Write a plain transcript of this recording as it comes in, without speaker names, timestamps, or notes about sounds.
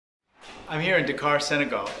I'm here in Dakar,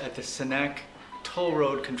 Senegal, at the Senac Toll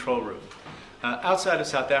Road Control Room. Outside of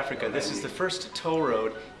South Africa, this is the first toll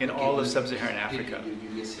road in all of sub-Saharan Africa.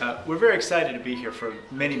 We're very excited to be here for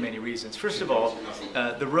many, many reasons. First of all,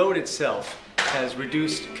 the road itself has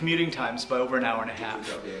reduced commuting times by over an hour and a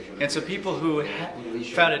half. And so people who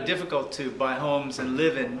found it difficult to buy homes and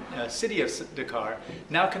live in the city of Dakar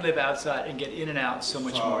now can live outside and get in and out so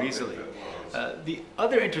much more easily. The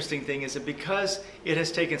other interesting thing is that because it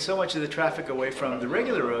has taken so much of the traffic away from the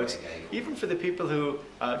regular roads, even for the people who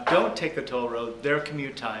don't take the toll road, their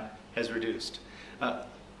commute time has reduced.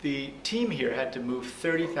 The team here had to move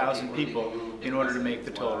 30,000 people in order to make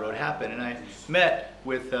the toll road happen, and I met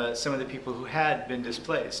with some of the people who had been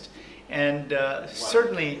displaced. And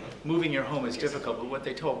certainly moving your home is difficult, but what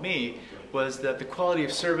they told me was that the quality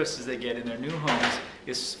of services they get in their new homes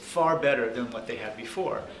is far better than what they had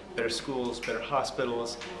before. Better schools, better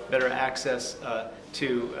hospitals, better access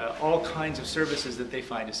to all kinds of services that they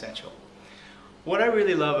find essential. What I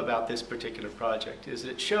really love about this particular project is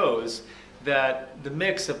it shows that the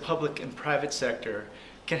mix of public and private sector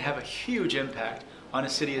can have a huge impact on a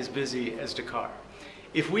city as busy as Dakar.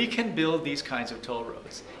 If we can build these kinds of toll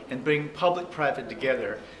roads and bring public-private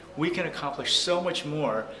together, we can accomplish so much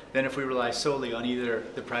more than if we rely solely on either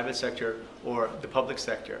the private sector or the public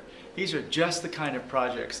sector. These are just the kind of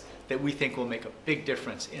projects that we think will make a big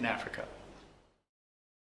difference in Africa.